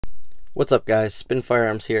What's up, guys? Spin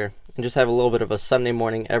Firearms here, and just have a little bit of a Sunday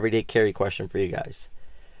morning everyday carry question for you guys.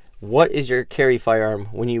 What is your carry firearm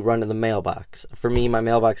when you run to the mailbox? For me, my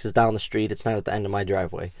mailbox is down the street, it's not at the end of my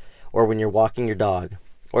driveway. Or when you're walking your dog,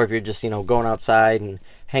 or if you're just, going outside and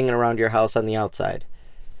hanging around your house on the outside.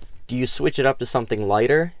 Do you switch it up to something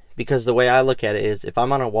lighter? Because the way I look at it is, if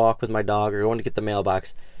I'm on a walk with my dog or going to get the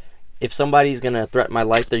mailbox, if somebody's going to threaten my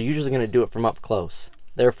life, they're usually going to do it from up close.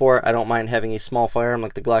 Therefore, I don't mind having a small firearm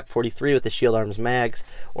like the Glock 43 with the Shield Arms mags,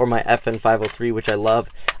 or my FN 503, which I love.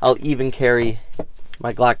 I'll even carry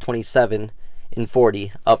my Glock 27 in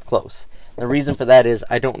 40 up close. The reason for that is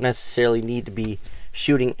I don't necessarily need to be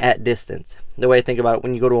shooting at distance. The way I think about it,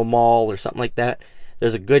 when you go to a mall or something like that,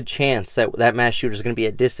 there's a good chance that that mass shooter is going to be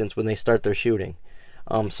at distance when they start their shooting.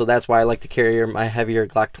 So that's why I like to carry my heavier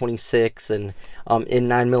Glock 26 and in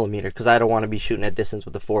 9mm, because I don't want to be shooting at distance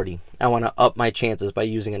with the 40. I want to up my chances by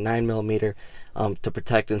using a 9mm to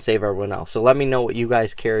protect and save everyone else. So let me know what you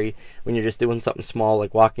guys carry when you're just doing something small,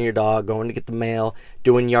 like walking your dog, going to get the mail,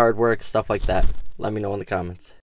 doing yard work, stuff like that. Let me know in the comments.